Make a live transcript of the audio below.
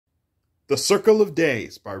The Circle of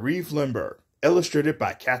Days by REEVE LINDBERGH, illustrated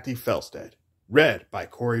by CATHIE FELSTEAD, read by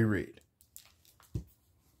Corey Reed.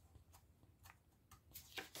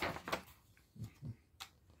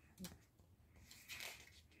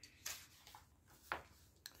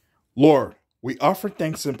 Lord, we offer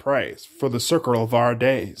thanks and praise for the circle of our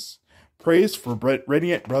days. Praise for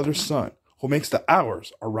radiant brother sun, who makes the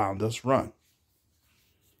hours around us run.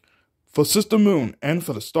 For Sister Moon and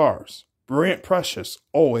for the stars, brilliant, precious,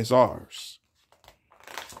 always ours.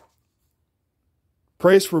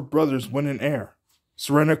 Praise for brothers wind and air,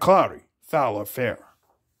 serene or cloudy, foul or fair.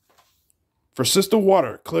 For Sister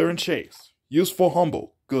Water, clear and chaste, useful,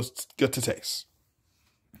 humble, good to taste.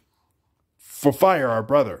 For fire, our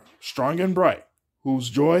brother, strong and bright, whose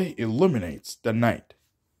joy illuminates the night.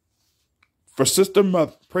 For Sister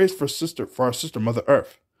Mother, praise for our sister Mother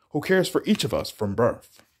Earth, who cares for each of us from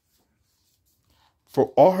birth.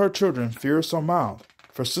 For all her children fierce or mild,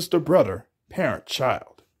 for sister, brother, parent,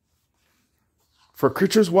 child. For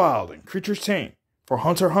creatures wild and creatures tame, for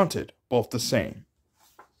hunter hunted, both the same.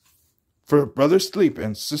 For brother's sleep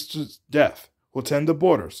and sister's death, who tend the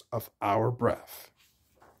borders of our breath.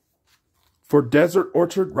 For desert,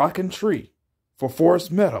 orchard, rock, and tree, for forest,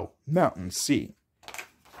 meadow, mountain, sea.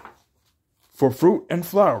 For fruit and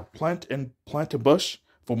flower, plant a bush,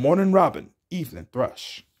 for morning robin, evening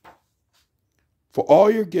thrush. For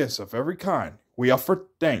all your gifts of every kind, we offer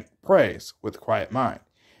praise with quiet mind.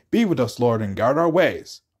 Be with us, Lord, and guard our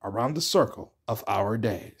ways around the circle of our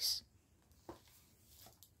days.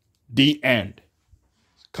 The end.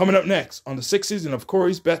 Coming up next on the 6th season of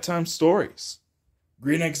Corey's Bedtime Stories,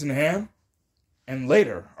 Green Eggs and Ham, and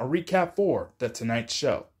later a recap for The Tonight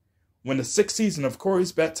Show, when the 6th season of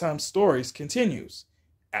Corey's Bedtime Stories continues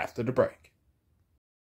after the break.